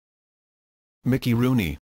Mickey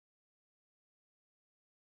Rooney.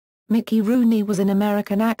 Mickey Rooney was an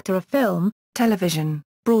American actor of film, television,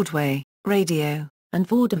 Broadway, radio, and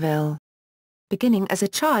vaudeville. Beginning as a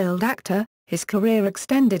child actor, his career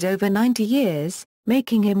extended over 90 years,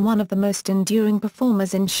 making him one of the most enduring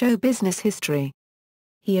performers in show business history.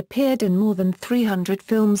 He appeared in more than 300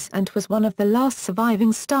 films and was one of the last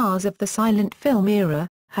surviving stars of the silent film era,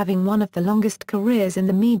 having one of the longest careers in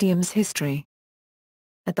the medium's history.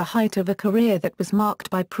 At the height of a career that was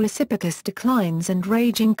marked by precipitous declines and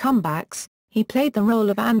raging comebacks, he played the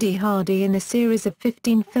role of Andy Hardy in a series of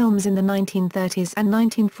 15 films in the 1930s and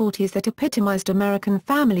 1940s that epitomized American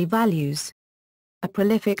family values. A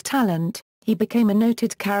prolific talent, he became a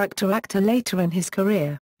noted character actor later in his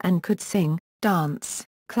career, and could sing, dance,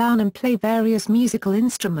 clown and play various musical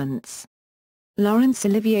instruments. Laurence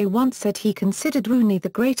Olivier once said he considered Rooney the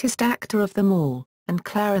greatest actor of them all, and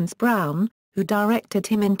Clarence Brown, who directed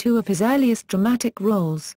him in two of his earliest dramatic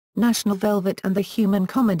roles, National Velvet and The Human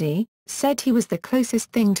Comedy, said he was the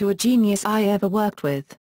closest thing to a genius I ever worked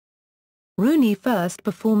with. Rooney first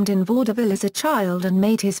performed in vaudeville as a child and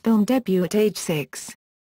made his film debut at age 6.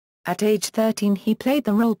 At age 13 he played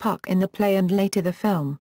the role Puck in the play and later the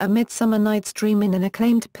film, A Midsummer Night's Dream, in an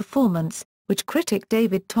acclaimed performance, which critic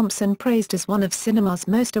David Thompson praised as one of cinema's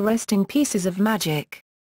most arresting pieces of magic.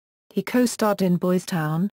 He co-starred in Boys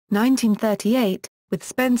Town, 1938, with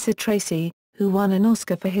Spencer Tracy, who won an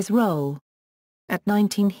Oscar for his role. At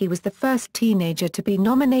 19 he was the first teenager to be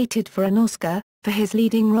nominated for an Oscar, for his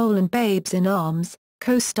leading role in Babes in Arms,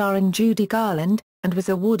 co-starring Judy Garland, and was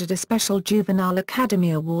awarded a special Juvenile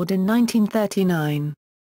Academy Award in 1939.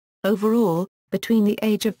 Overall, between the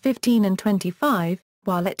age of 15 and 25,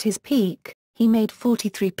 while at his peak, he made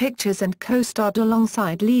 43 pictures and co-starred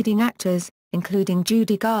alongside leading actors, including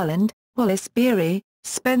Judy Garland, Wallace Beery,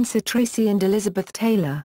 Spencer Tracy and Elizabeth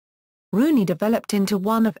Taylor. Rooney developed into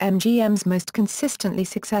one of MGM's most consistently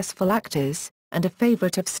successful actors, and a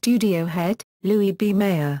favorite of studio head, Louis B.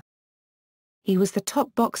 Mayer. He was the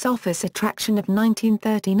top box office attraction of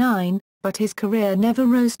 1939, but his career never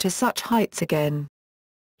rose to such heights again.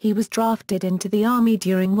 He was drafted into the Army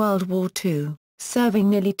during World War II, serving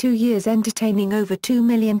nearly 2 years entertaining over 2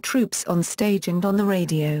 million troops on stage and on the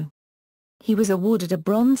radio. He was awarded a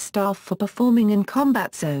Bronze Star for performing in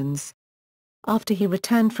combat zones. After he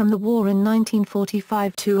returned from the war in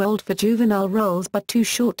 1945, too old for juvenile roles but too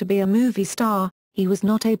short to be a movie star, he was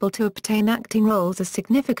not able to obtain acting roles as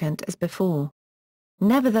significant as before.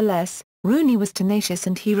 Nevertheless, Rooney was tenacious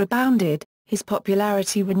and he rebounded, his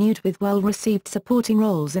popularity renewed with well-received supporting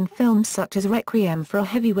roles in films such as Requiem for a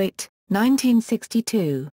Heavyweight,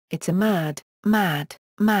 1962, It's a Mad, Mad,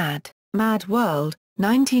 Mad, Mad World,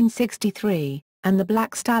 1963, and The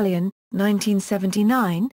Black Stallion,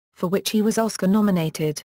 1979, for which he was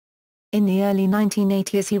Oscar-nominated. In the early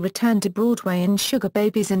 1980s he returned to Broadway in Sugar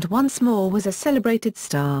Babies and once more was a celebrated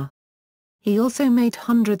star. He also made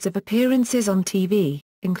hundreds of appearances on TV,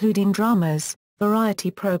 including dramas, variety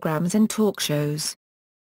programs and talk shows.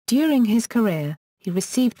 During his career, he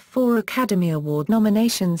received 4 Academy Award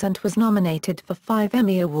nominations and was nominated for 5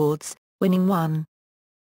 Emmy Awards, winning 1.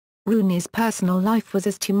 Rooney's personal life was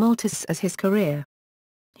as tumultuous as his career.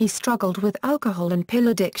 He struggled with alcohol and pill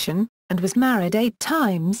addiction, and was married 8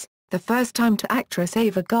 times, the first time to actress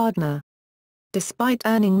Ava Gardner. Despite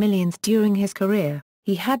earning millions during his career,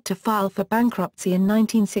 he had to file for bankruptcy in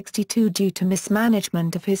 1962 due to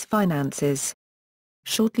mismanagement of his finances.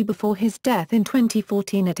 Shortly before his death in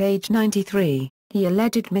 2014 at age 93, he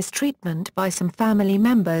alleged mistreatment by some family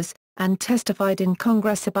members, and testified in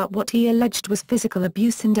Congress about what he alleged was physical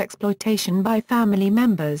abuse and exploitation by family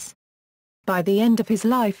members. By the end of his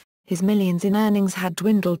life, his millions in earnings had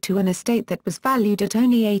dwindled to an estate that was valued at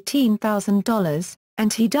only $18,000,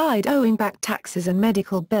 and he died owing back taxes and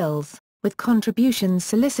medical bills, with contributions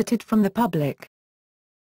solicited from the public.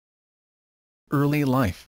 Early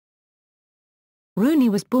life. Rooney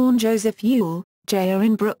was born Joseph Ewell, Jr.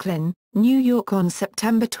 in Brooklyn, New York on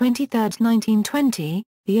September 23, 1920,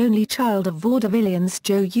 the only child of vaudevillians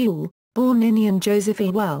Joe Ewell, born Ninian Joseph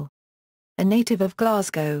Ewell, a native of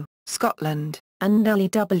Glasgow, Scotland, and Nellie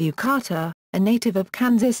W. Carter, a native of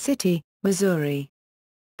Kansas City, Missouri.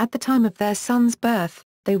 At the time of their son's birth,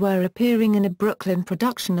 they were appearing in a Brooklyn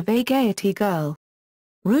production of A Gaiety Girl.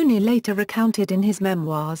 Rooney later recounted in his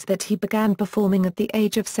memoirs that he began performing at the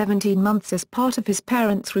age of 17 months as part of his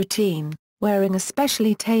parents' routine, wearing a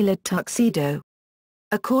specially tailored tuxedo.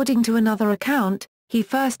 According to another account, he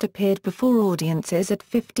first appeared before audiences at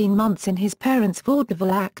 15 months in his parents'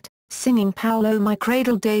 vaudeville act, singing Paolo My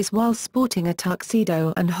Cradle Days while sporting a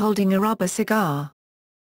tuxedo and holding a rubber cigar.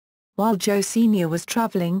 While Joe Sr. was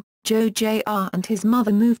traveling, Joe Jr. and his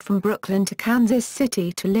mother moved from Brooklyn to Kansas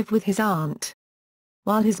City to live with his aunt.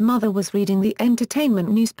 While his mother was reading the entertainment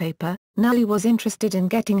newspaper, Nellie was interested in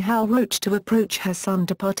getting Hal Roach to approach her son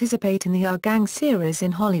to participate in the Our Gang series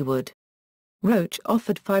in Hollywood. Roach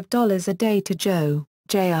offered $5 a day to Joe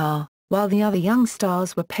Jr., while the other young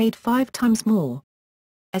stars were paid 5 times more.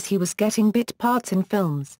 As he was getting bit parts in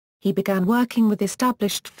films, he began working with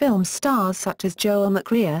established film stars such as Joel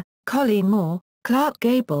McCrea, Colleen Moore, Clark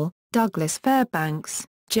Gable, Douglas Fairbanks,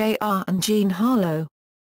 Jr. and Jean Harlow.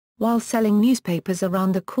 While selling newspapers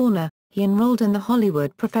around the corner, he enrolled in the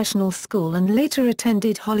Hollywood Professional School and later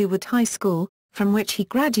attended Hollywood High School, from which he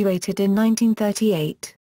graduated in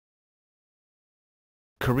 1938.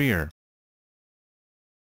 Career.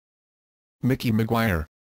 Mickey Maguire.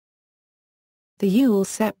 The Ewells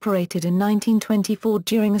separated in 1924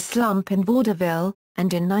 during a slump in vaudeville,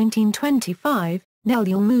 and in 1925,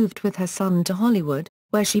 Nellie moved with her son to Hollywood,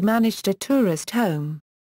 where she managed a tourist home.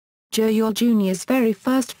 Joe Yule Jr.'s very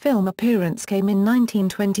first film appearance came in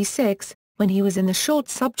 1926, when he was in the short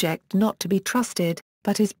Subject Not to be Trusted,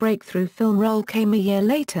 but his breakthrough film role came a year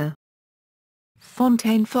later.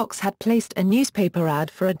 Fontaine Fox had placed a newspaper ad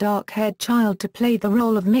for a dark-haired child to play the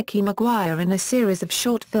role of Mickey Maguire in a series of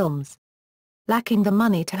short films. Lacking the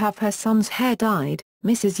money to have her son's hair dyed,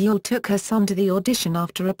 Mrs. Yule took her son to the audition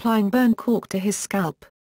after applying burn cork to his scalp.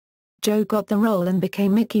 Joe got the role and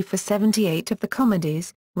became Mickey for 78 of the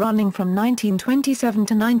comedies, running from 1927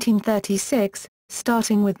 to 1936,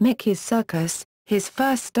 starting with Mickey's Circus, his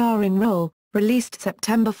first starring role, released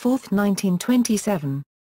September 4, 1927.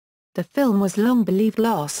 The film was long believed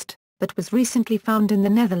lost, but was recently found in the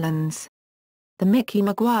Netherlands. The Mickey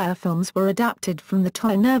Maguire films were adapted from the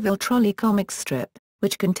Toy Nerville Trolley comic strip,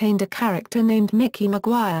 which contained a character named Mickey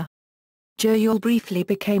Maguire. Joe Yule briefly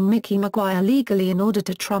became Mickey Maguire legally in order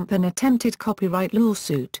to trump an attempted copyright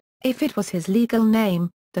lawsuit. If it was his legal name,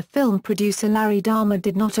 the film producer Larry Dahmer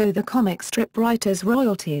did not owe the comic strip writers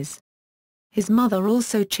royalties. His mother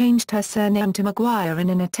also changed her surname to Maguire in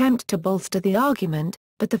an attempt to bolster the argument,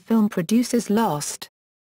 but the film producers lost.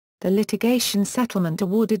 The litigation settlement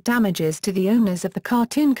awarded damages to the owners of the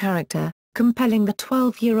cartoon character, compelling the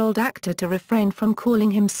 12-year-old actor to refrain from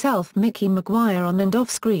calling himself Mickey Maguire on and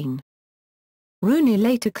off-screen. Rooney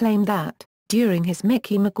later claimed that, during his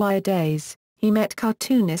Mickey Maguire days, he met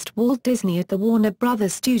cartoonist Walt Disney at the Warner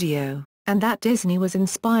Brothers studio, and that Disney was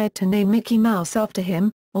inspired to name Mickey Mouse after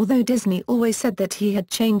him, although Disney always said that he had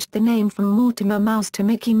changed the name from Mortimer Mouse to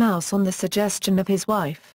Mickey Mouse on the suggestion of his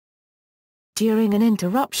wife. During an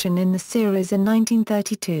interruption in the series in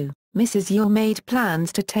 1932, Mrs. Yule made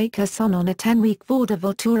plans to take her son on a 10-week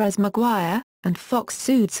vaudeville tour as Maguire, and Fox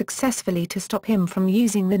sued successfully to stop him from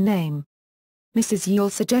using the name. Mrs. Yule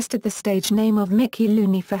suggested the stage name of Mickey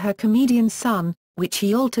Looney for her comedian son, which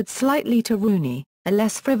he altered slightly to Rooney, a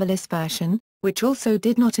less frivolous version, which also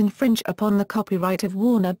did not infringe upon the copyright of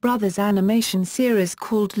Warner Brothers' animation series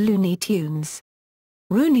called Looney Tunes.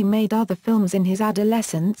 Rooney made other films in his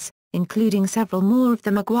adolescence, including several more of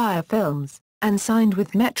the Maguire films, and signed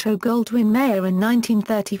with Metro-Goldwyn-Mayer in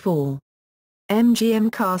 1934.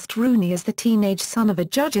 MGM cast Rooney as the teenage son of a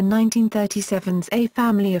judge in 1937's A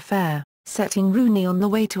Family Affair, setting Rooney on the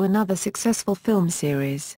way to another successful film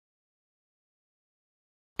series.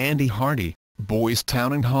 Andy Hardy, Boys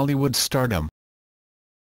Town and Hollywood stardom.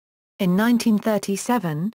 In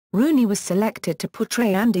 1937, Rooney was selected to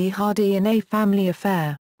portray Andy Hardy in A Family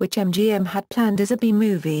Affair, which MGM had planned as a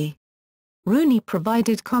B-movie. Rooney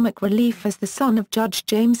provided comic relief as the son of Judge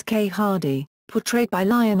James K. Hardy, portrayed by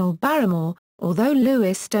Lionel Barrymore, although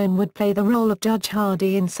Louis Stone would play the role of Judge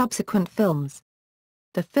Hardy in subsequent films.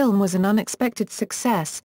 The film was an unexpected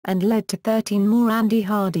success, and led to 13 more Andy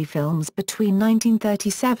Hardy films between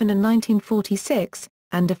 1937 and 1946,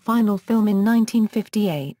 and a final film in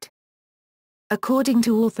 1958. According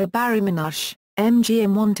to author Barry Minush,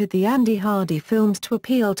 MGM wanted the Andy Hardy films to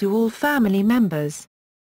appeal to all family members.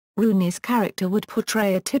 Rooney's character would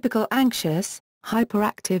portray a typical anxious,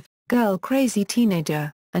 hyperactive, girl-crazy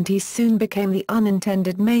teenager, and he soon became the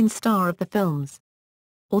unintended main star of the films.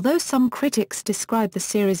 Although some critics describe the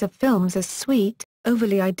series of films as sweet,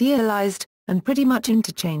 overly idealized, and pretty much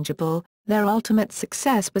interchangeable, their ultimate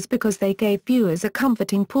success was because they gave viewers a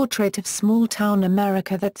comforting portrait of small-town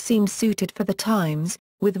America that seemed suited for the times,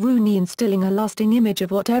 with Rooney instilling a lasting image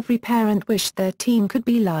of what every parent wished their teen could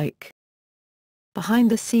be like.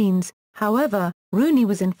 Behind the scenes, however, Rooney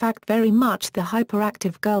was in fact very much the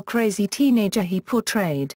hyperactive girl-crazy teenager he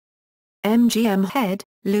portrayed. MGM head,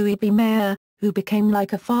 Louis B. Mayer, who became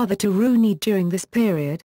like a father to Rooney during this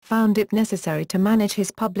period, found it necessary to manage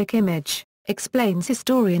his public image, explains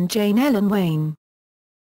historian Jane Ellen Wayne.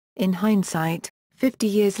 In hindsight, 50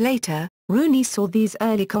 years later, Rooney saw these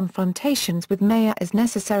early confrontations with Mayer as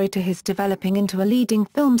necessary to his developing into a leading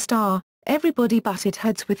film star. Everybody butted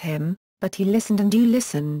heads with him, but he listened and you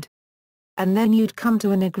listened. And then you'd come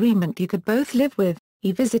to an agreement you could both live with.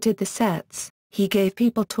 He visited the sets, he gave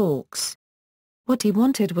people talks. What he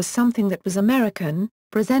wanted was something that was American,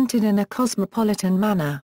 presented in a cosmopolitan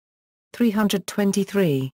manner.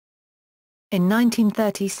 323. In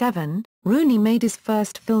 1937, Rooney made his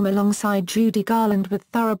first film alongside Judy Garland with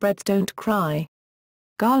Thoroughbreds Don't Cry.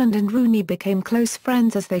 Garland and Rooney became close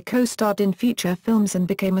friends as they co-starred in future films and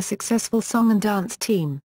became a successful song and dance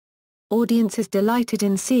team. Audiences delighted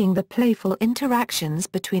in seeing the playful interactions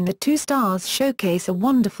between the two stars showcase a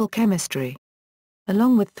wonderful chemistry.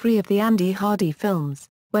 Along with 3 of the Andy Hardy films,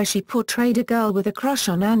 where she portrayed a girl with a crush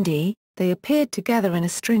on Andy, they appeared together in a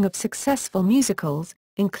string of successful musicals,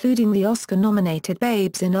 including the Oscar-nominated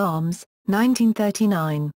Babes in Arms,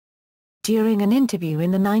 1939. During an interview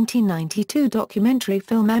in the 1992 documentary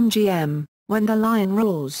film MGM, When the Lion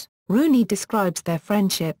Roars, Rooney describes their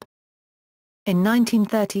friendship. In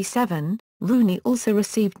 1937, Rooney also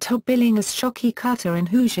received top billing as Shocky Cutter in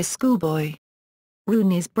Hoosier Schoolboy.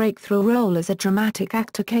 Rooney's breakthrough role as a dramatic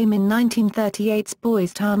actor came in 1938's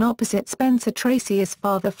Boys Town opposite Spencer Tracy as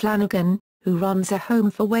Father Flanagan, who runs a home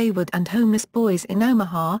for wayward and homeless boys in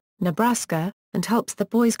Omaha, Nebraska, and helps the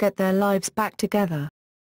boys get their lives back together.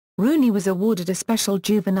 Rooney was awarded a Special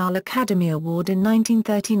Juvenile Academy Award in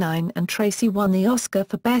 1939 and Tracy won the Oscar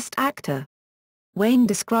for Best Actor. Wayne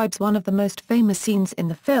describes one of the most famous scenes in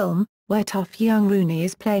the film, where tough young Rooney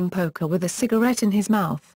is playing poker with a cigarette in his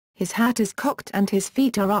mouth, his hat is cocked and his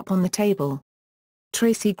feet are up on the table.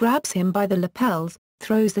 Tracy grabs him by the lapels,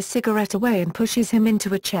 throws the cigarette away and pushes him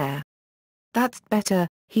into a chair. "That's better,"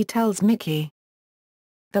 he tells Mickey.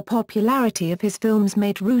 The popularity of his films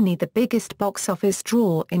made Rooney the biggest box office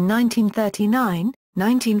draw in 1939,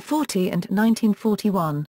 1940 and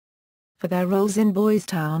 1941. For their roles in Boys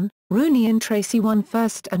Town, Rooney and Tracy won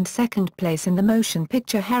first and second place in the Motion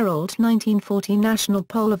Picture Herald 1940 National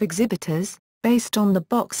Poll of Exhibitors, based on the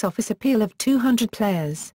box office appeal of 200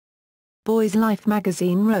 players. Boys Life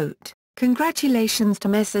magazine wrote, "Congratulations to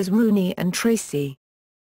Messrs. Rooney and Tracy.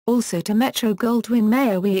 Also to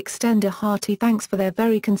Metro-Goldwyn-Mayer we extend a hearty thanks for their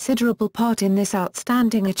very considerable part in this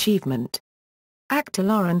outstanding achievement." Actor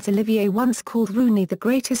Laurence Olivier once called Rooney the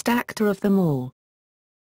greatest actor of them all.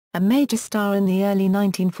 A major star in the early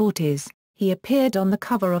 1940s, he appeared on the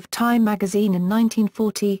cover of Time magazine in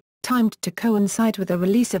 1940, timed to coincide with the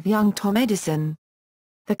release of Young Tom Edison.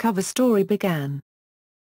 The cover story began.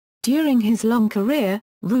 During his long career,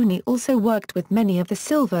 Rooney also worked with many of the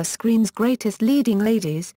silver screen's greatest leading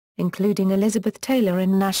ladies, including Elizabeth Taylor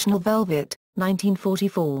in National Velvet,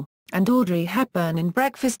 1944, and Audrey Hepburn in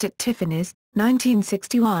Breakfast at Tiffany's,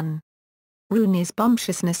 1961. Rooney's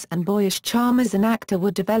bumptiousness and boyish charm as an actor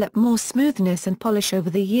would develop more smoothness and polish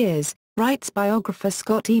over the years, writes biographer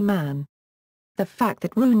Scott E. Mann. The fact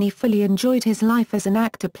that Rooney fully enjoyed his life as an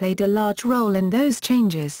actor played a large role in those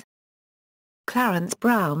changes. Clarence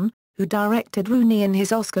Brown, who directed Rooney in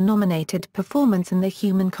his Oscar-nominated performance in The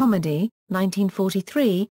Human Comedy,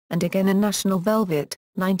 1943, and again in National Velvet,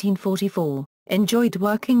 1944, enjoyed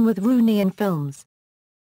working with Rooney in films.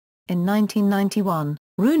 In 1991,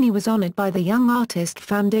 Rooney was honored by the Young Artist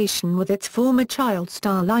Foundation with its former Child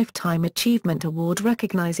Star Lifetime Achievement Award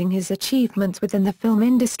recognizing his achievements within the film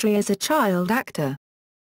industry as a child actor.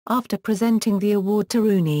 After presenting the award to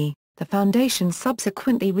Rooney, the foundation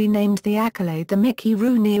subsequently renamed the accolade the Mickey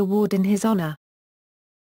Rooney Award in his honor.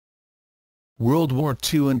 World War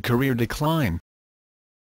II and career decline.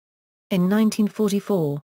 In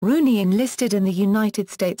 1944, Rooney enlisted in the United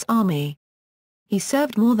States Army. He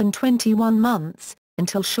served more than 21 months,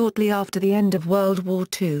 until shortly after the end of World War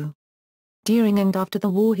II. During and after the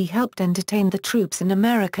war he helped entertain the troops in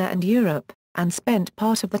America and Europe, and spent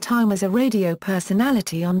part of the time as a radio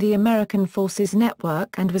personality on the American Forces Network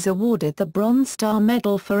and was awarded the Bronze Star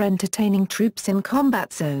Medal for entertaining troops in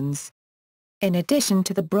combat zones. In addition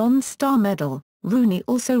to the Bronze Star Medal, Rooney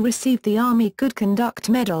also received the Army Good Conduct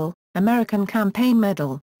Medal, American Campaign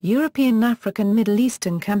Medal, European African Middle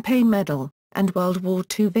Eastern Campaign Medal, and World War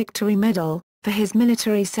II Victory Medal, for his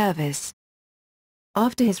military service.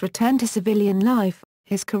 After his return to civilian life,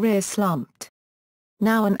 his career slumped.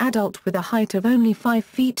 Now an adult with a height of only 5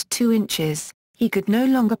 feet 2 inches, he could no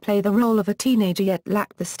longer play the role of a teenager yet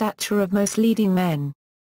lacked the stature of most leading men.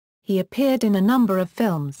 He appeared in a number of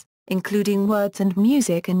films, including Words and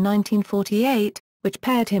Music in 1948, which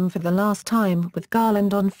paired him for the last time with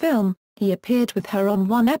Garland on film. He appeared with her on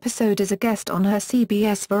one episode as a guest on her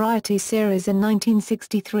CBS variety series in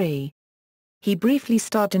 1963. He briefly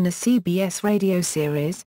starred in a CBS radio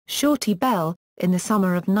series, Shorty Bell, in the summer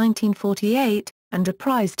of 1948, and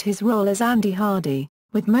reprised his role as Andy Hardy,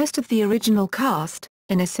 with most of the original cast,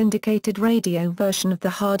 in a syndicated radio version of The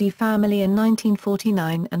Hardy Family in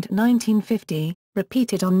 1949 and 1950,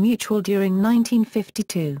 repeated on Mutual during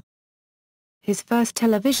 1952. His first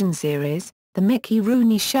television series, The Mickey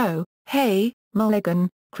Rooney Show, Hey, Mulligan,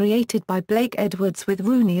 created by Blake Edwards with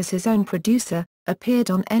Rooney as his own producer, appeared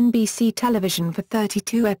on NBC television for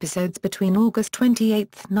 32 episodes between August 28,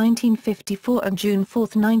 1954 and June 4,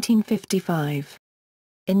 1955.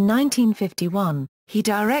 In 1951, he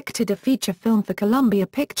directed a feature film for Columbia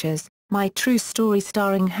Pictures, My True Story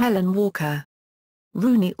starring Helen Walker.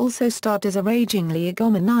 Rooney also starred as a ragingly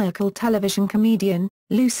egomaniacal television comedian,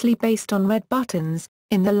 loosely based on Red Buttons,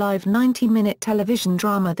 in the live 90-minute television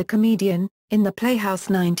drama The Comedian, in the Playhouse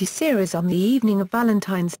 90 series on the evening of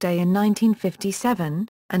Valentine's Day in 1957,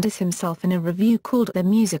 and as himself in a review called The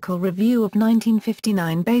Musical Review of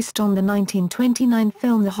 1959 based on the 1929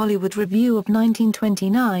 film The Hollywood Review of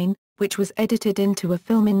 1929, which was edited into a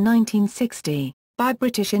film in 1960, by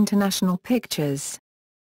British International Pictures.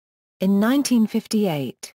 In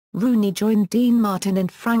 1958, Rooney joined Dean Martin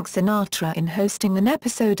and Frank Sinatra in hosting an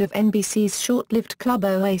episode of NBC's short-lived Club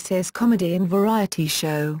Oasis comedy and variety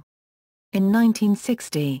show. In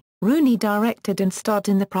 1960, Rooney directed and starred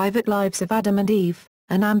in The Private Lives of Adam and Eve,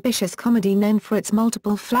 an ambitious comedy known for its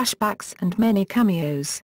multiple flashbacks and many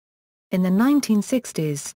cameos. In the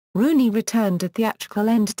 1960s, Rooney returned to theatrical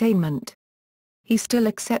entertainment. He still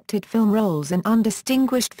accepted film roles in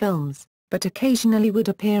undistinguished films, but occasionally would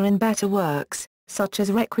appear in better works, such as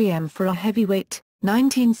Requiem for a Heavyweight,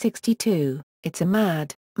 1962, It's a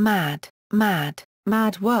Mad, Mad, Mad,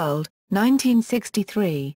 Mad World,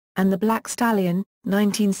 1963, and The Black Stallion,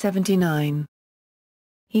 1979.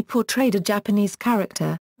 He portrayed a Japanese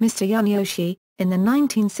character, Mr. Yunyoshi, in the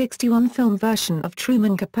 1961 film version of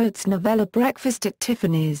Truman Capote's novella Breakfast at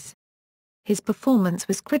Tiffany's. His performance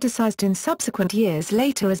was criticized in subsequent years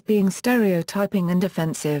later as being stereotyping and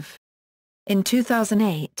offensive. In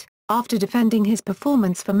 2008, after defending his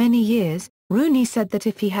performance for many years, Rooney said that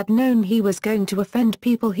if he had known he was going to offend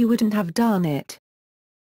people he wouldn't have done it.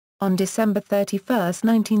 On December 31,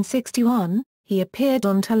 1961, he appeared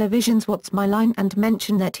on television's What's My Line and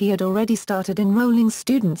mentioned that he had already started enrolling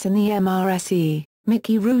students in the MRSE,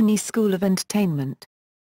 Mickey Rooney School of Entertainment.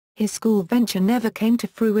 His school venture never came to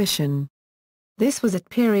fruition. This was a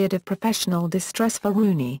period of professional distress for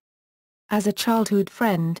Rooney. As a childhood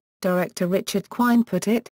friend, director Richard Quine put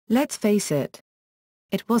it, "Let's face it.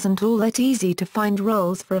 It wasn't all that easy to find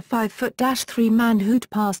roles for a 5'3" man who'd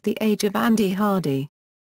passed the age of Andy Hardy."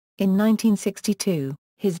 In 1962,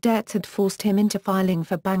 his debts had forced him into filing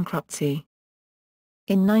for bankruptcy.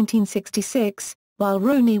 In 1966, while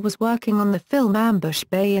Rooney was working on the film Ambush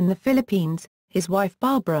Bay in the Philippines, his wife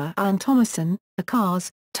Barbara Ann Thomason, a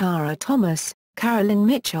Cars, Tara Thomas, Carolyn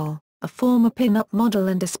Mitchell, a former pin-up model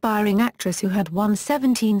and aspiring actress who had won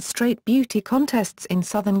 17 straight beauty contests in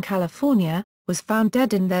Southern California, was found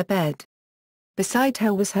dead in their bed. Beside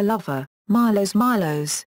her was her lover,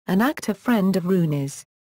 Milos, an actor friend of Rooney's.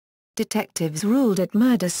 Detectives ruled it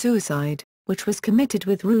murder-suicide, which was committed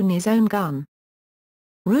with Rooney's own gun.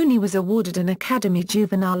 Rooney was awarded an Academy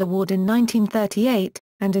Juvenile Award in 1938,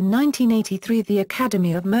 and in 1983 the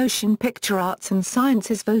Academy of Motion Picture Arts and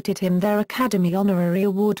Sciences voted him their Academy Honorary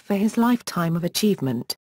Award for his lifetime of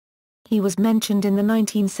achievement. He was mentioned in the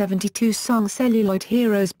 1972 song Celluloid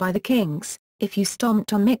Heroes by the Kinks, "If you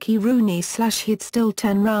stomped on Mickey Rooney / he'd still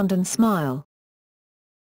turn round and smile."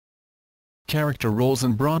 Character roles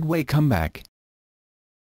and Broadway comeback.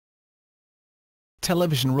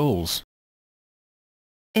 Television roles.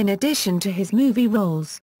 In addition to his movie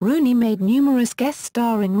roles, Rooney made numerous guest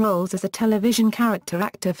starring roles as a television character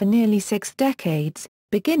actor for nearly 6 decades,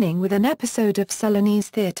 beginning with an episode of Celanese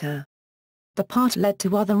Theatre. The part led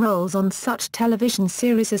to other roles on such television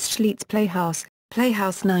series as Schlitz Playhouse,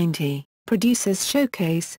 Playhouse 90, Producers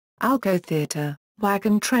Showcase, Alco Theatre,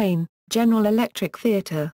 Wagon Train, General Electric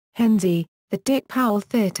Theatre, Henze, The Dick Powell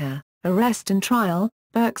Theatre, Arrest and Trial,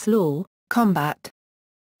 Burke's Law, Combat.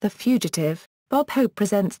 The Fugitive, Bob Hope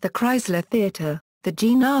Presents the Chrysler Theatre, The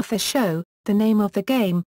Jean Arthur Show, The Name of the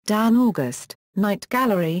Game, Dan August, Night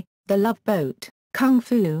Gallery, The Love Boat, Kung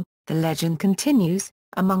Fu, The Legend Continues,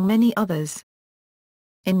 among many others.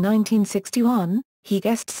 In 1961, he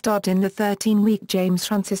guest-starred in the 13-week James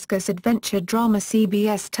Franciscus adventure drama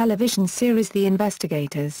CBS television series The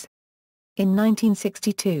Investigators. In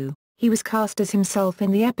 1962, he was cast as himself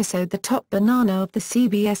in the episode The Top Banana of the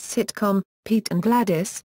CBS sitcom, Pete and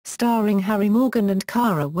Gladys, starring Harry Morgan and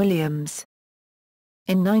Cara Williams.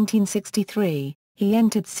 In 1963, he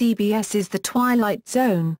entered CBS's The Twilight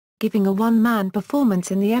Zone, giving a one-man performance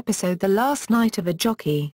in the episode The Last Night of a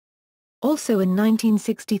Jockey. Also in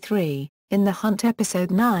 1963, in the Hunt episode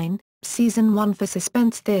 9, Season 1 for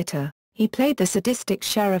Suspense Theatre, he played the sadistic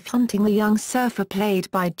sheriff hunting the young surfer played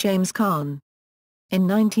by James Caan. In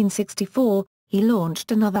 1964, he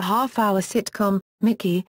launched another half-hour sitcom,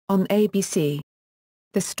 Mickey, on ABC.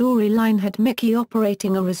 The storyline had Mickey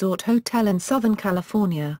operating a resort hotel in Southern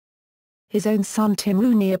California. His own son Tim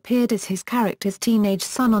Rooney appeared as his character's teenage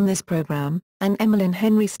son on this program, and Emmeline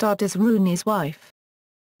Henry starred as Rooney's wife.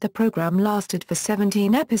 The program lasted for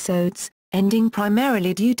 17 episodes, ending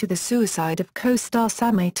primarily due to the suicide of co-star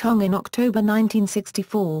Sammy Tong in October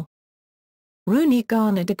 1964. Rooney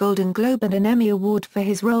garnered a Golden Globe and an Emmy Award for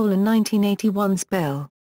his role in 1981's Bill.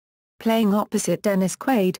 Playing opposite Dennis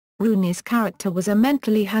Quaid, Rooney's character was a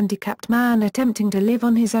mentally handicapped man attempting to live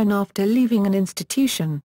on his own after leaving an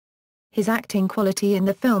institution. His acting quality in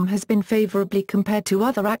the film has been favorably compared to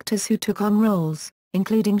other actors who took on roles,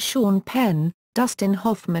 including Sean Penn, Dustin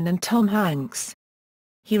Hoffman and Tom Hanks.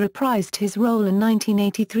 He reprised his role in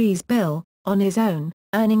 1983's Bill, on his own,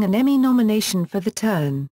 earning an Emmy nomination for the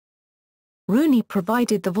turn. Rooney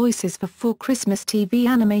provided the voices for 4 Christmas TV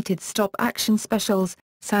animated stop-action specials,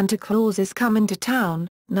 Santa Claus is Comin' to Town,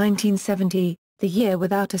 1970, The Year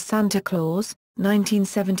Without a Santa Claus,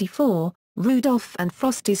 1974, Rudolph and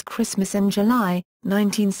Frosty's Christmas in July,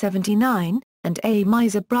 1979, and A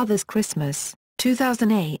Miser Brothers Christmas,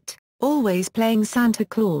 2008, always playing Santa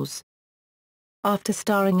Claus. After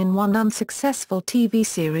starring in one unsuccessful TV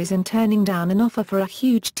series and turning down an offer for a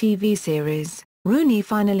huge TV series, Rooney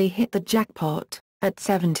finally hit the jackpot, at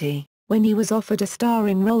 70, when he was offered a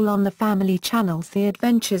starring role on the Family Channel's The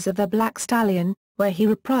Adventures of the Black Stallion, where he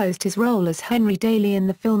reprised his role as Henry Daly in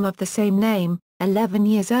the film of the same name, 11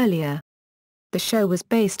 years earlier. The show was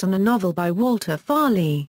based on a novel by Walter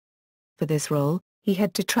Farley. For this role, he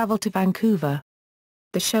had to travel to Vancouver.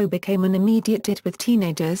 The show became an immediate hit with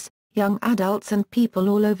teenagers, young adults and people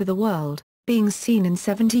all over the world, being seen in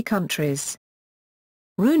 70 countries.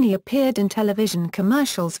 Rooney appeared in television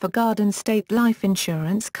commercials for Garden State Life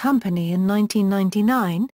Insurance Company in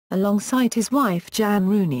 1999, alongside his wife Jan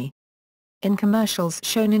Rooney. In commercials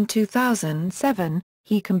shown in 2007,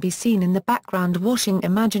 he can be seen in the background washing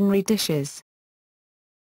imaginary dishes.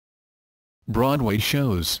 Broadway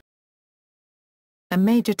shows. A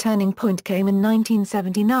major turning point came in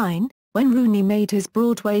 1979, when Rooney made his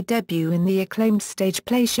Broadway debut in the acclaimed stage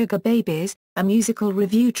play Sugar Babies, a musical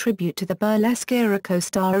revue tribute to the burlesque era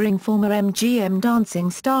co-starring former MGM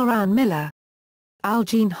dancing star Ann Miller. Al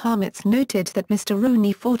Jean Harmitz noted that Mr.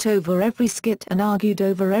 Rooney fought over every skit and argued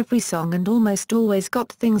over every song and almost always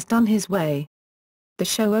got things done his way. The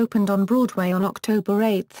show opened on Broadway on October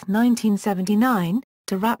 8, 1979,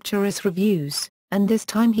 to rapturous reviews, and this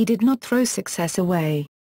time he did not throw success away.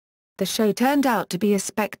 The show turned out to be a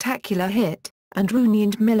spectacular hit, and Rooney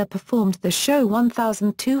and Miller performed the show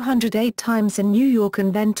 1,208 times in New York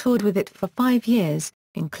and then toured with it for 5 years,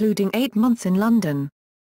 including 8 months in London.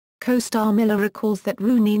 Co-star Miller recalls that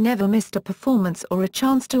Rooney never missed a performance or a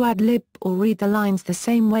chance to ad-lib or read the lines the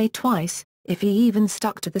same way twice, if he even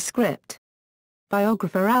stuck to the script.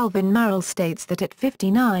 Biographer Alvin Merrill states that at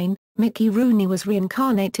 59, Mickey Rooney was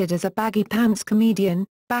reincarnated as a baggy pants comedian,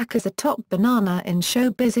 back as a top banana in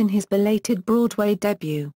showbiz in his belated Broadway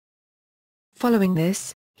debut. Following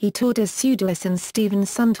this, he toured as Pseudois in Stephen's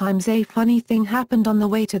Sometimes a Funny Thing Happened on the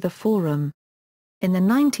Way to the Forum. In the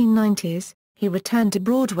 1990s, he returned to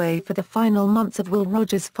Broadway for the final months of Will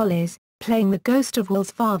Rogers' Follies, playing the ghost of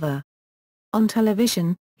Will's father. On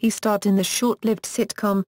television, he starred in the short-lived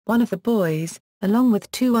sitcom, One of the Boys, along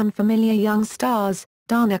with 2 unfamiliar young stars,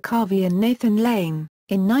 Dana Carvey and Nathan Lane,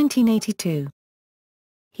 in 1982.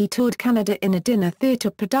 He toured Canada in a dinner theatre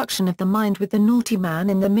production of The Mind with the Naughty Man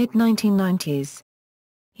in the mid-1990s.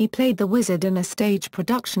 He played the Wizard in a stage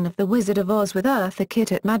production of The Wizard of Oz with Eartha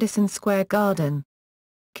Kitt at Madison Square Garden.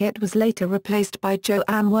 Kitt was later replaced by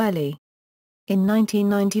Joanne Worley. In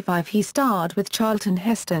 1995 he starred with Charlton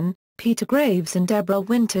Heston, Peter Graves and Deborah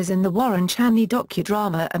Winters in the Warren Chaney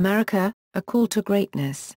docudrama America, A Call to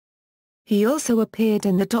Greatness. He also appeared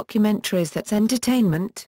in the documentaries That's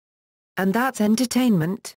Entertainment and That's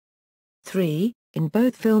Entertainment 3, in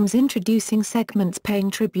both films introducing segments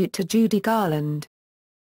paying tribute to Judy Garland.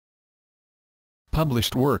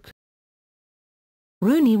 Published work.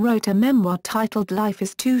 Rooney wrote a memoir titled Life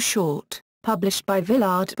is Too Short, published by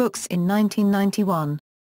Villard Books in 1991.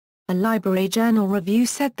 A Library Journal review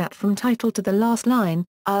said that from title to the last line,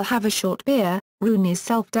 "I'll have a short beer," Rooney's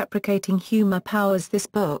self-deprecating humor powers this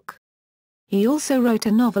book. He also wrote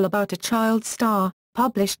a novel about a child star,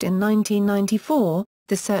 published in 1994,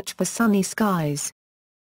 The Search for Sunny Skies.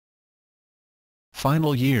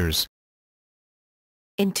 Final years.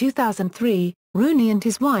 In 2003, Rooney and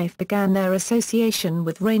his wife began their association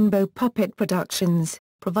with Rainbow Puppet Productions,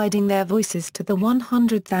 providing their voices to the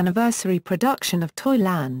 100th anniversary production of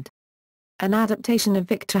Toyland, an adaptation of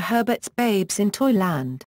Victor Herbert's Babes in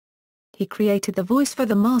Toyland. He created the voice for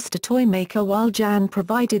the master toy maker while Jan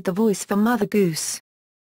provided the voice for Mother Goose.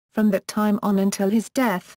 From that time on until his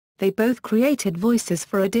death, they both created voices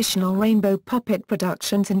for additional Rainbow Puppet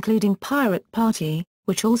productions including Pirate Party,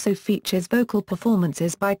 which also features vocal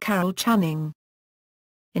performances by Carol Channing.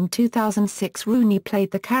 In 2006 Rooney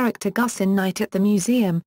played the character Gus in Night at the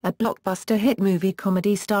Museum, a blockbuster hit movie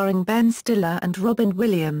comedy starring Ben Stiller and Robin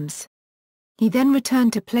Williams. He then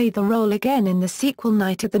returned to play the role again in the sequel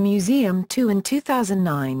Night at the Museum 2 in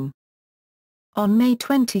 2009. On May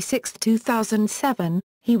 26, 2007,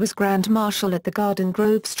 he was Grand Marshal at the Garden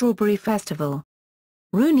Grove Strawberry Festival.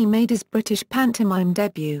 Rooney made his British pantomime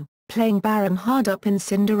debut, playing Baron Hardup in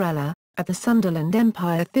Cinderella, at the Sunderland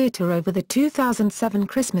Empire Theatre over the 2007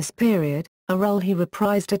 Christmas period, a role he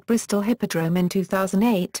reprised at Bristol Hippodrome in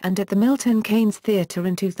 2008 and at the Milton Keynes Theatre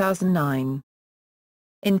in 2009.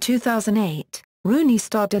 In 2008, Rooney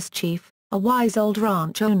starred as Chief, a wise old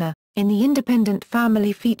ranch owner, in the independent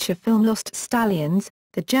family feature film Lost Stallions,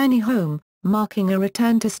 The Journey Home, marking a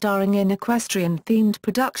return to starring in equestrian-themed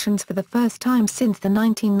productions for the first time since the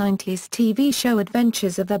 1990s TV show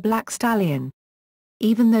Adventures of the Black Stallion.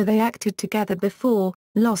 Even though they acted together before,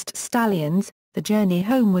 Lost Stallions, The Journey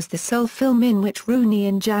Home was the sole film in which Rooney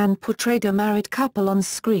and Jan portrayed a married couple on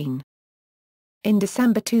screen. In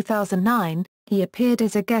December 2009, he appeared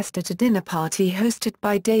as a guest at a dinner party hosted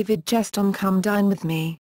by David Jest on Come Dine With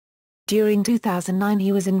Me. During 2009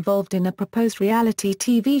 he was involved in a proposed reality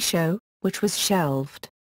TV show, which was shelved.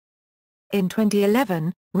 In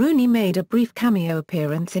 2011, Rooney made a brief cameo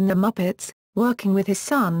appearance in The Muppets, working with his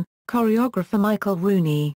son, choreographer Michael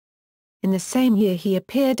Rooney. In the same year he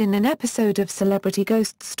appeared in an episode of Celebrity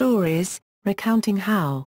Ghost Stories, recounting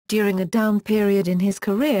how, during a down period in his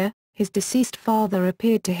career, his deceased father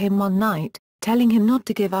appeared to him one night, telling him not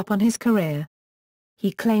to give up on his career.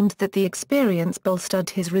 He claimed that the experience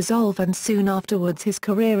bolstered his resolve and soon afterwards his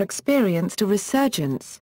career experienced a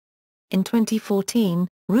resurgence. In 2014,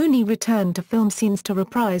 Rooney returned to film scenes to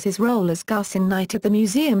reprise his role as Gus in Night at the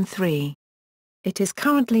Museum 3. It is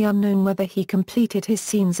currently unknown whether he completed his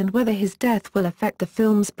scenes and whether his death will affect the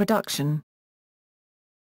film's production.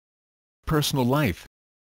 Personal life.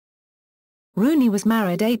 Rooney was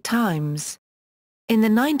married 8 times. In the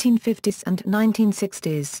 1950s and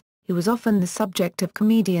 1960s, he was often the subject of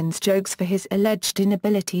comedians' jokes for his alleged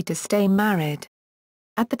inability to stay married.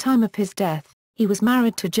 At the time of his death, he was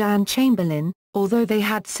married to Jan Chamberlain, although they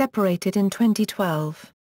had separated in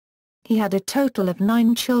 2012. He had a total of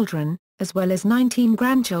 9 children, as well as 19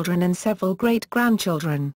 grandchildren and several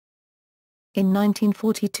great-grandchildren. In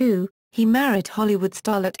 1942, he married Hollywood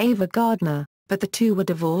starlet Ava Gardner, but the two were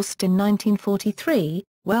divorced in 1943,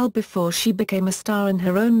 well before she became a star in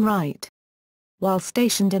her own right. While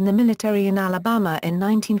stationed in the military in Alabama in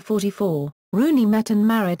 1944, Rooney met and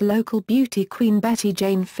married local beauty queen Betty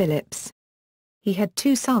Jane Phillips. He had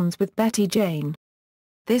 2 sons with Betty Jane.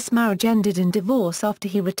 This marriage ended in divorce after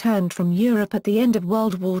he returned from Europe at the end of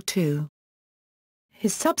World War II.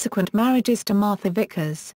 His subsequent marriages to Martha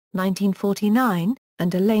Vickers, 1949,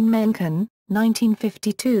 and Elaine Menken,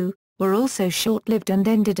 1952, were also short-lived and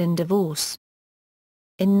ended in divorce.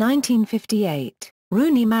 In 1958,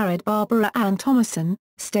 Rooney married Barbara Ann Thomason,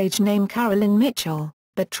 stage name Carolyn Mitchell,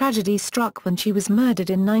 but tragedy struck when she was murdered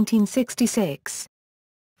in 1966.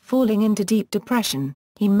 Falling into deep depression,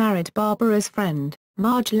 he married Barbara's friend,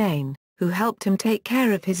 Marge Lane, who helped him take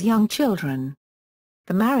care of his young children.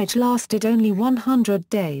 The marriage lasted only 100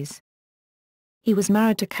 days. He was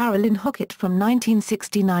married to Carolyn Hockett from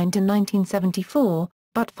 1969 to 1974,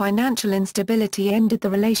 but financial instability ended the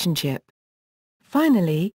relationship.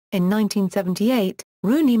 Finally, in 1978,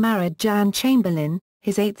 Rooney married Jan Chamberlain,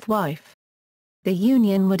 his 8th wife. The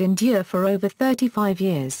union would endure for over 35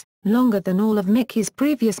 years, longer than all of Mickey's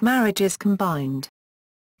previous marriages combined.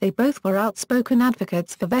 They both were outspoken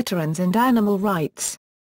advocates for veterans and animal rights.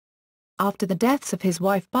 After the deaths of his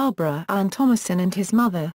wife Barbara Ann Thomason and his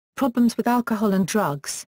mother, problems with alcohol and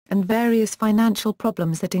drugs, and various financial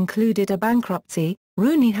problems that included a bankruptcy,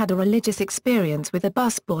 Rooney had a religious experience with a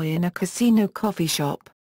busboy in a casino coffee shop.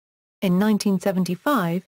 In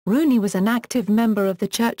 1975, Rooney was an active member of the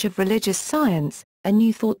Church of Religious Science, a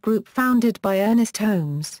New Thought group founded by Ernest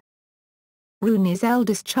Holmes. Rooney's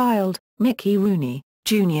eldest child, Mickey Rooney,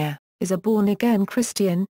 Jr., is a born-again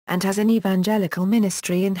Christian, and has an evangelical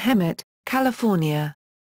ministry in Hemet, California.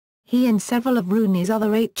 He and several of Rooney's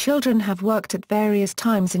other 8 children have worked at various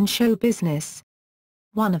times in show business.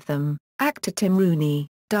 One of them, actor Tim Rooney,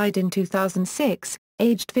 died in 2006,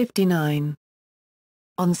 aged 59.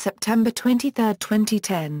 On September 23,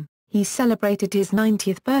 2010, he celebrated his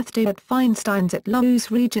 90th birthday at Feinstein's at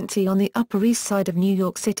Loew's Regency on the Upper East Side of New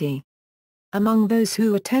York City. Among those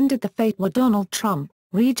who attended the fete were Donald Trump,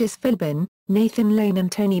 Regis Philbin, Nathan Lane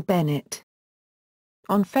and Tony Bennett.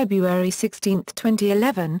 On February 16,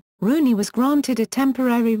 2011, Rooney was granted a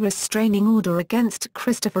temporary restraining order against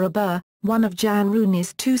Christopher Aber, one of Jan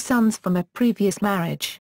Rooney's 2 sons from a previous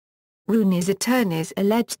marriage. Rooney's attorneys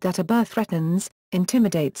alleged that Aber threatens,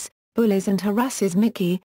 intimidates, bullies and harasses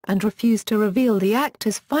Mickey, and refused to reveal the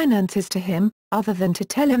actor's finances to him, other than to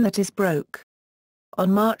tell him that he's broke. On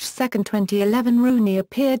March 2, 2011, Rooney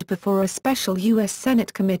appeared before a special U.S.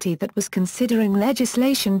 Senate committee that was considering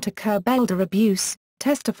legislation to curb elder abuse,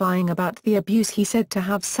 testifying about the abuse he said to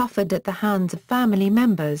have suffered at the hands of family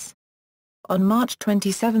members. On March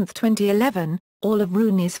 27, 2011, all of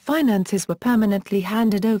Rooney's finances were permanently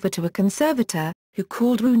handed over to a conservator, who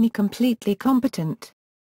called Rooney completely competent.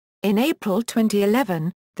 In April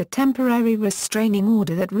 2011, the temporary restraining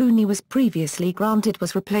order that Rooney was previously granted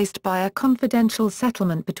was replaced by a confidential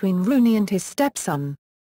settlement between Rooney and his stepson.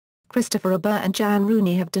 Christopher Aber and Jan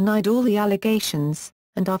Rooney have denied all the allegations,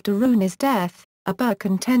 and after Rooney's death, Aber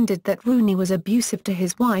contended that Rooney was abusive to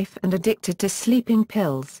his wife and addicted to sleeping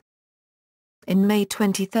pills. In May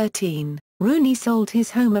 2013, Rooney sold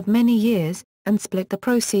his home of many years, and split the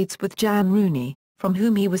proceeds with Jan Rooney, from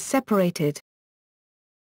whom he was separated.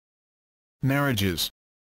 Marriages.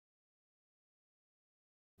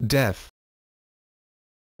 Death.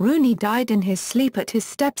 Rooney died in his sleep at his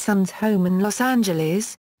stepson's home in Los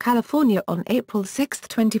Angeles, California on April 6,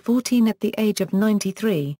 2014 at the age of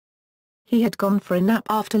 93. He had gone for a nap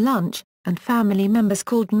after lunch, and family members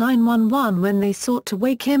called 911 when they sought to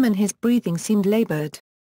wake him and his breathing seemed labored.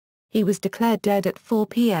 He was declared dead at 4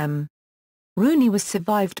 p.m. Rooney was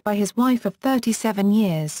survived by his wife of 37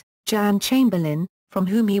 years, Jan Chamberlain, from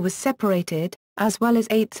whom he was separated, as well as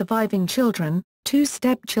 8 surviving children, 2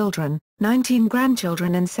 stepchildren, 19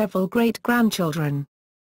 grandchildren and several great-grandchildren.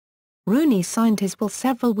 Rooney signed his will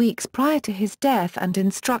several weeks prior to his death and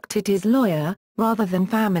instructed his lawyer, rather than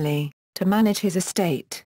family, to manage his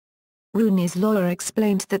estate. Rooney's lawyer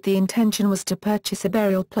explained that the intention was to purchase a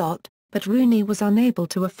burial plot, but Rooney was unable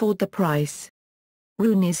to afford the price.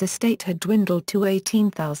 Rooney's estate had dwindled to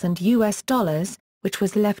 $18,000, which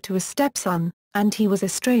was left to a stepson, and he was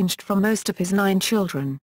estranged from most of his 9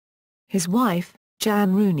 children. His wife,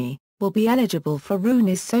 Jan Rooney, will be eligible for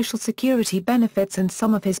Rooney's Social Security benefits and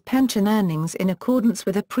some of his pension earnings in accordance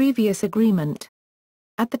with a previous agreement.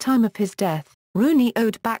 At the time of his death, Rooney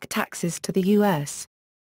owed back taxes to the U.S.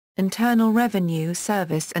 Internal Revenue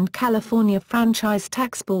Service and California Franchise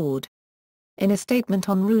Tax Board. In a statement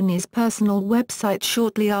on Rooney's personal website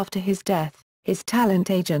shortly after his death, his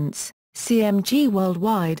talent agents, CMG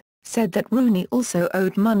Worldwide, said that Rooney also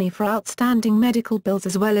owed money for outstanding medical bills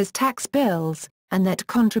as well as tax bills, and that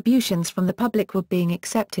contributions from the public were being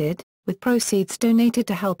accepted, with proceeds donated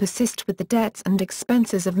to help assist with the debts and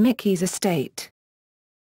expenses of Mickey's estate.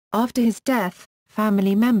 After his death,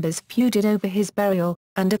 family members feuded over his burial,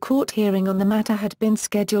 and a court hearing on the matter had been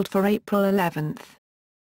scheduled for April 11.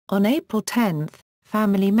 On April 10,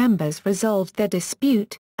 family members resolved their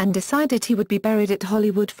dispute, and decided he would be buried at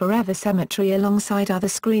Hollywood Forever Cemetery alongside other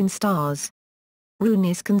screen stars.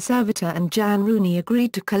 Rooney's conservator and Jan Rooney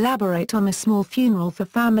agreed to collaborate on a small funeral for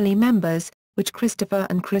family members, which Christopher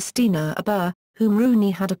and Christina Aber, whom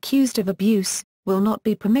Rooney had accused of abuse, will not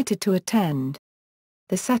be permitted to attend.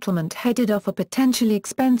 The settlement headed off a potentially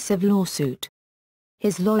expensive lawsuit.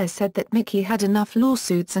 His lawyer said that Mickey had enough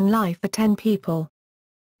lawsuits and life for 10 people.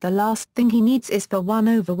 The last thing he needs is for one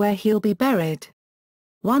over where he'll be buried.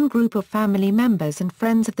 One group of family members and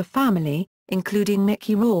friends of the family, including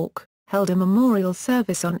Mickey Rourke, held a memorial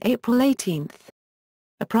service on April 18.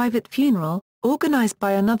 A private funeral, organized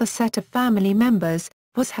by another set of family members,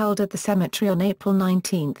 was held at the cemetery on April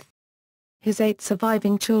 19. His 8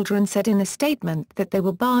 surviving children said in a statement that they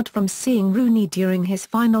were barred from seeing Rooney during his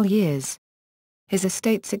final years. His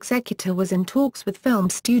estate's executor was in talks with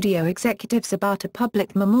film studio executives about a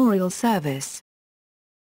public memorial service.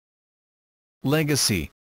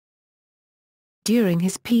 Legacy. During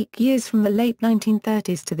his peak years from the late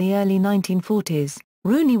 1930s to the early 1940s,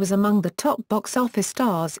 Rooney was among the top box office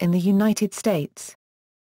stars in the United States.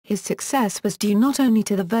 His success was due not only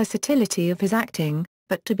to the versatility of his acting,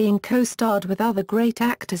 but to being co-starred with other great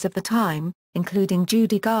actors of the time, including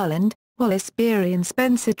Judy Garland, Wallace Beery and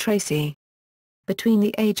Spencer Tracy. Between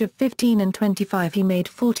the age of 15 and 25 he made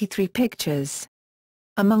 43 pictures.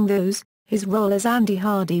 Among those, his role as Andy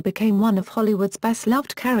Hardy became one of Hollywood's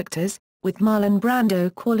best-loved characters, with Marlon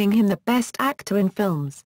Brando calling him the best actor in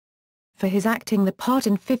films. For his acting the part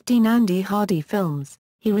in 15 Andy Hardy films,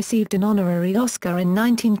 he received an honorary Oscar in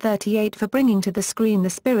 1938 for bringing to the screen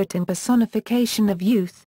the spirit and personification of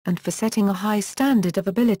youth, and for setting a high standard of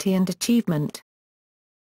ability and achievement.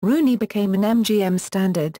 Rooney became an MGM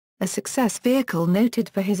standard, a success vehicle noted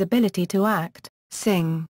for his ability to act,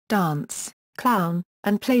 sing, dance, clown,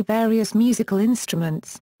 and play various musical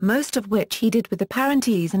instruments, most of which he did with apparent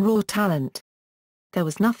ease and raw talent. "There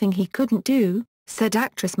was nothing he couldn't do," said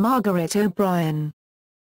actress Margaret O'Brien.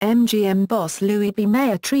 MGM boss Louis B.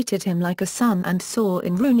 Mayer treated him like a son and saw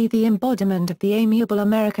in Rooney the embodiment of the amiable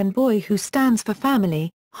American boy who stands for family,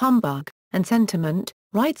 humbug, and sentiment,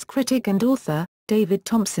 writes critic and author, David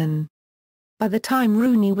Thompson. By the time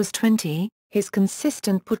Rooney was 20, his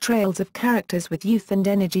consistent portrayals of characters with youth and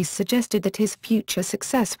energy suggested that his future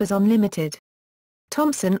success was unlimited.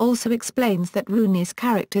 Thompson also explains that Rooney's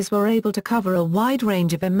characters were able to cover a wide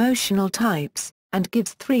range of emotional types, and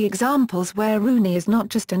gives 3 examples where Rooney is not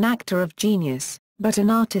just an actor of genius, but an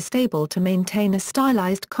artist able to maintain a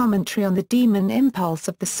stylized commentary on the demon impulse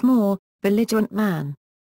of the small, belligerent man.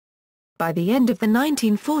 By the end of the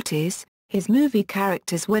 1940s, his movie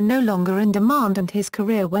characters were no longer in demand and his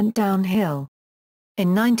career went downhill.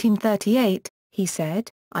 In 1938, he said,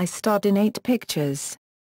 "I starred in 8 pictures.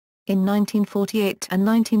 In 1948 and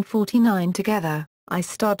 1949 together, I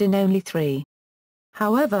starred in only 3.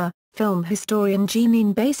 However, film historian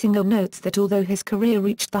Jeanine Basinger notes that although his career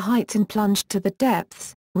reached the heights and plunged to the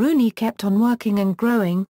depths, Rooney kept on working and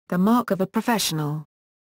growing, the mark of a professional.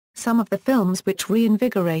 Some of the films which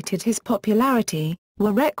reinvigorated his popularity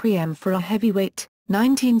were Requiem for a Heavyweight,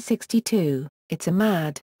 1962, It's a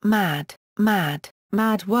Mad, Mad, Mad,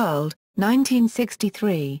 Mad World,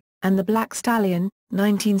 1963, and The Black Stallion,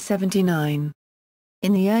 1979.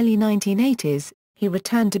 In the early 1980s, he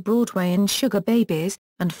returned to Broadway in Sugar Babies,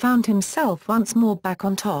 and found himself once more back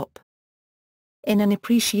on top. In an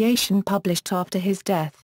appreciation published after his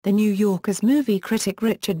death, The New Yorker's movie critic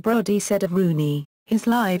Richard Brody said of Rooney, "His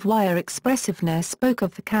live-wire expressiveness spoke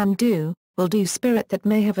of the can-do, will-do spirit that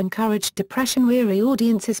may have encouraged depression-weary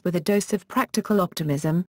audiences with a dose of practical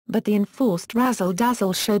optimism, but the enforced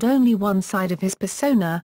razzle-dazzle showed only one side of his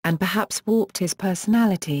persona, and perhaps warped his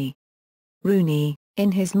personality." Rooney,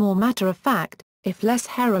 in his more matter-of-fact, if less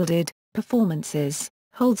heralded, performances,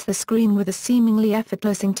 holds the screen with a seemingly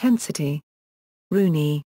effortless intensity.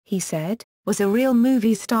 Rooney, he said, was a real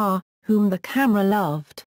movie star, whom the camera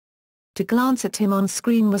loved. To glance at him on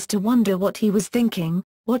screen was to wonder what he was thinking,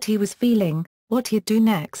 what he was feeling, what he'd do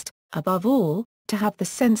next, above all, to have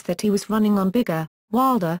the sense that he was running on bigger,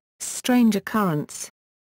 wilder, stranger currents.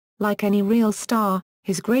 Like any real star,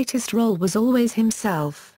 his greatest role was always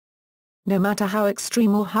himself. No matter how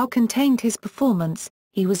extreme or how contained his performance,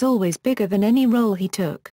 he was always bigger than any role he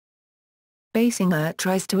took. Basinger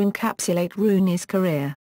tries to encapsulate Rooney's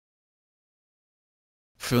career.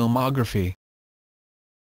 Filmography.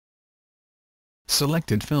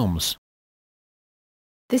 Selected films.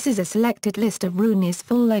 This is a selected list of Rooney's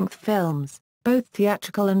full-length films, both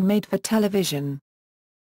theatrical and made for television.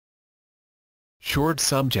 Short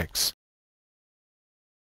subjects.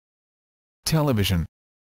 Television.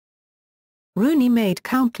 Rooney made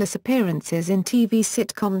countless appearances in TV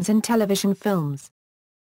sitcoms and television films.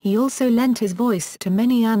 He also lent his voice to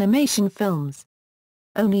many animation films.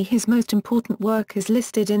 Only his most important work is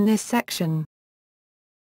listed in this section.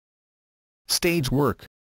 Stage work.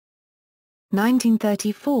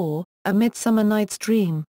 1934, A Midsummer Night's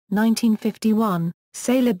Dream, 1951,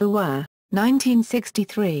 Sailor Beware,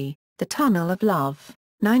 1963, The Tunnel of Love,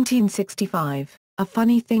 1965, A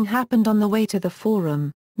Funny Thing Happened on the Way to the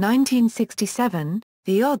Forum, 1967,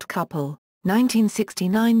 The Odd Couple,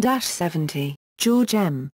 1969-70, George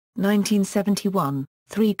M., 1971,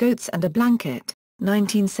 Three Goats and a Blanket,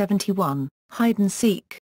 1971, Hide and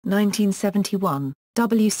Seek, 1971,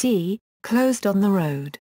 W.C., Closed on the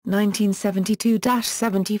Road,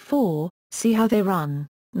 1972-74, See How They Run,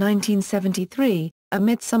 1973, A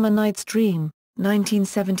Midsummer Night's Dream,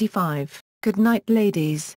 1975, Good Night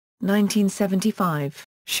Ladies, 1975,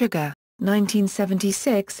 Sugar,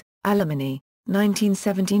 1976, Alimony,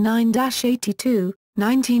 1979-82,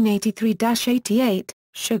 1983-88,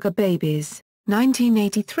 Sugar Babies,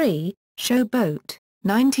 1983, Showboat,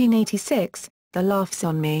 1986, The Laughs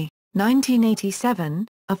on Me, 1987,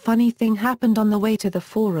 A Funny Thing Happened on the Way to the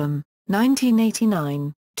Forum,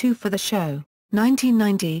 1989, Two for the Show,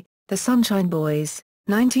 1990, The Sunshine Boys,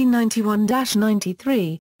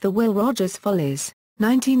 1991-93, The Will Rogers Follies,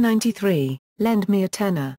 1993, Lend Me a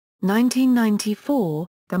Tenor, 1994,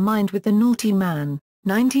 The Mind with the Naughty Man,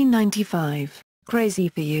 1995, Crazy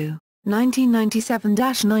for You,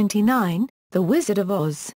 1997-99, The Wizard of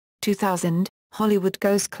Oz, 2000, Hollywood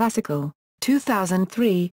Goes Classical,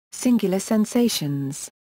 2003, Singular Sensations.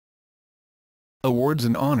 Awards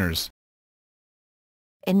and honors.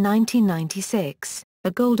 In 1996, a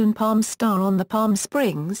Golden Palm Star on the Palm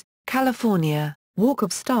Springs, California, Walk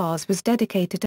of Stars was dedicated to